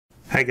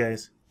Hi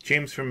guys,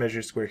 James from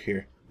MeasureSquare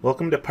here.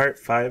 Welcome to part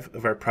 5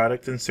 of our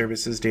Product and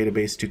Services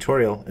Database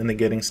tutorial in the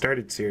Getting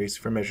Started series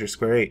for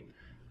MeasureSquare 8.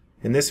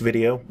 In this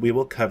video, we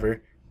will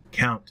cover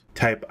Count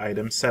type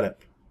item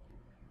setup.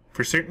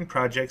 For certain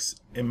projects,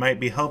 it might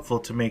be helpful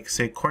to make,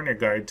 say, corner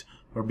guards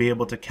or be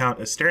able to count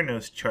a stair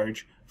nose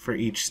charge for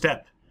each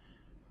step.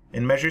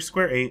 In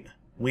MeasureSquare 8,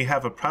 we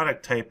have a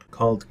product type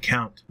called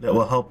Count that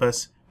will help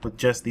us with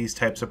just these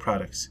types of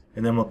products.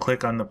 And then we'll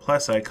click on the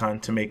plus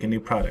icon to make a new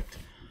product.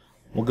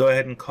 We'll go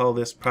ahead and call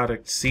this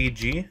product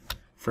CG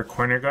for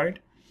corner guard.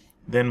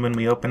 Then when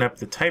we open up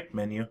the type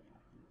menu,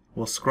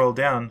 we'll scroll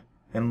down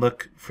and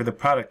look for the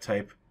product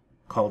type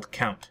called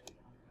Count.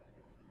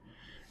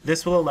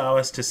 This will allow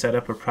us to set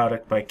up a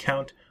product by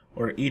count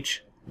or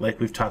each, like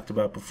we've talked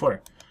about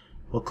before.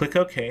 We'll click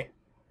OK,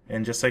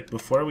 and just like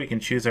before, we can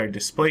choose our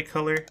display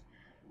color,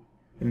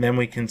 and then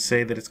we can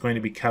say that it's going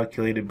to be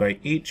calculated by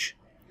each,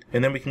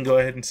 and then we can go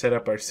ahead and set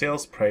up our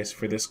sales price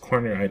for this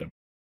corner item.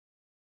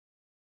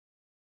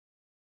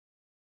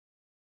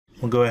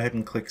 We'll go ahead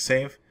and click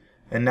Save,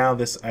 and now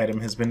this item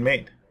has been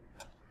made.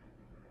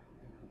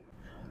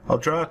 I'll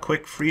draw a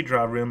quick free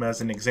draw room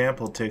as an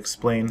example to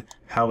explain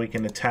how we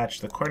can attach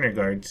the corner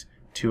guards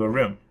to a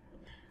room.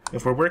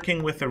 If we're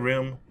working with a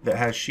room that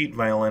has sheet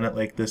vinyl in it,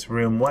 like this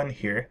room 1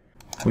 here,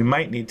 we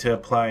might need to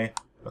apply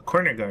a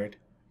corner guard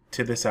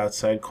to this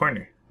outside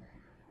corner.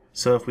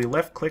 So if we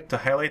left click to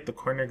highlight the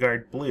corner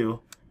guard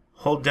blue,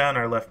 hold down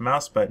our left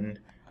mouse button,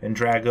 and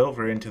drag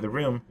over into the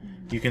room,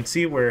 you can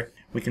see where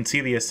we can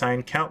see the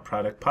Assign Count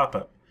product pop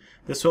up.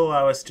 This will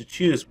allow us to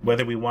choose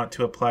whether we want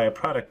to apply a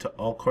product to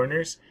all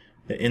corners,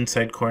 the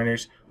inside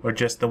corners, or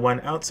just the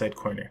one outside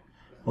corner.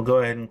 We'll go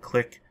ahead and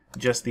click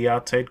just the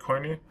outside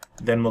corner,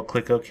 then we'll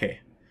click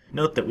OK.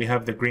 Note that we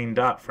have the green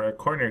dot for our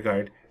corner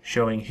guard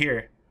showing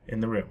here in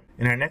the room.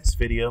 In our next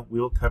video, we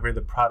will cover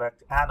the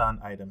product add-on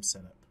item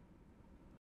setup.